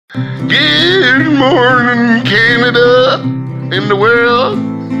Good morning, Canada, in the world.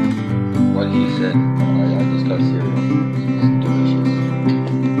 What he said. I just got cereal. It's delicious.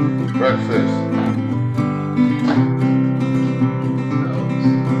 Breakfast.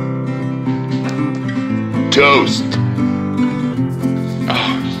 Toast.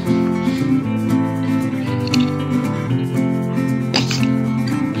 Oh.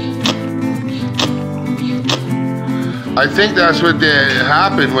 I think that's what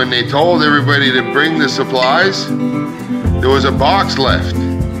happened when they told everybody to bring the supplies. There was a box left.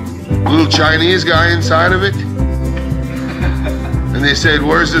 A little Chinese guy inside of it. And they said,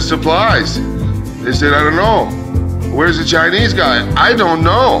 "Where's the supplies?" They said, "I don't know." "Where's the Chinese guy?" "I don't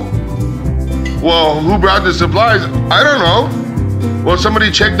know." "Well, who brought the supplies?" "I don't know." "Well,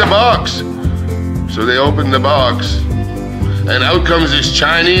 somebody check the box." So they opened the box, and out comes this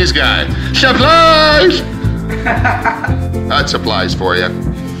Chinese guy. "Supplies!" That's supplies for you.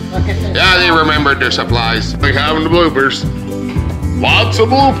 Yeah, they remembered their supplies. Like having the bloopers. Lots of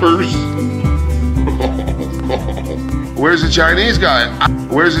bloopers. "Where's the Chinese guy?"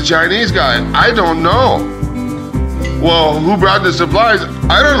 "Where's the Chinese guy?" "I don't know." "Well, who brought the supplies?"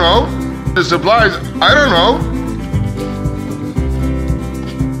 "I don't know." "The supplies?" "I don't know."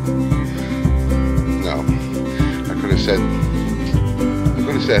 No. I could have said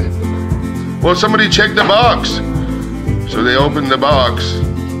it. "Well, somebody check the box." So they opened the box.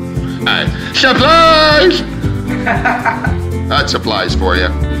 Supplies! That's supplies for you.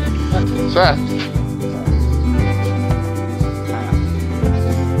 Seth.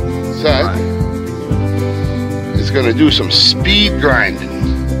 Seth is gonna do some speed grinding.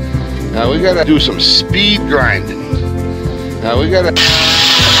 Now we gotta do some speed grinding. Now we gotta. Nice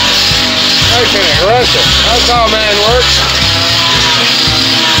and aggressive. That's how man works.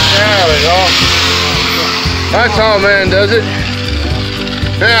 There we go. That's how a man does it.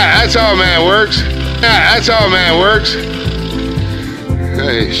 Yeah, that's how a man works. Yeah, that's how a man works.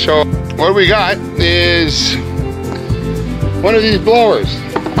 Okay, so what we got is one of these blowers.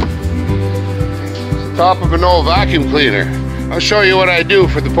 It's the top of an old vacuum cleaner. I'll show you what I do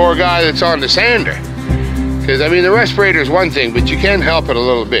for the poor guy that's on the sander. Because, I mean, the respirator is one thing, but you can help it a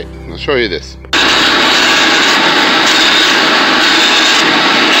little bit. I'll show you this.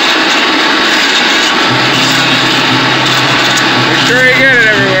 Sure you get it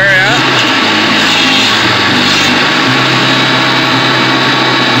everywhere, yeah?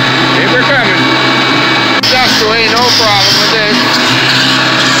 Keep her coming. Dust away, no problem with this.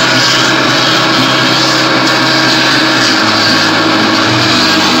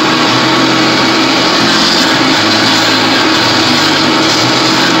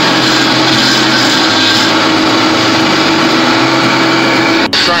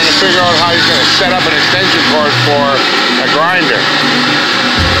 Trying to figure out how he's going to set up an extension cord for a grinder.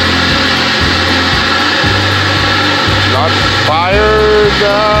 Not fired,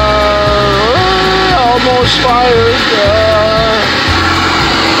 almost fired.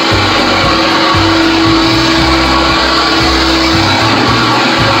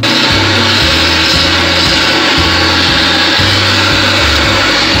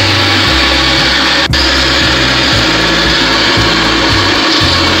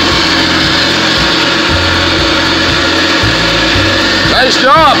 Nice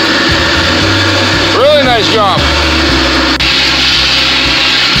job. Really nice job.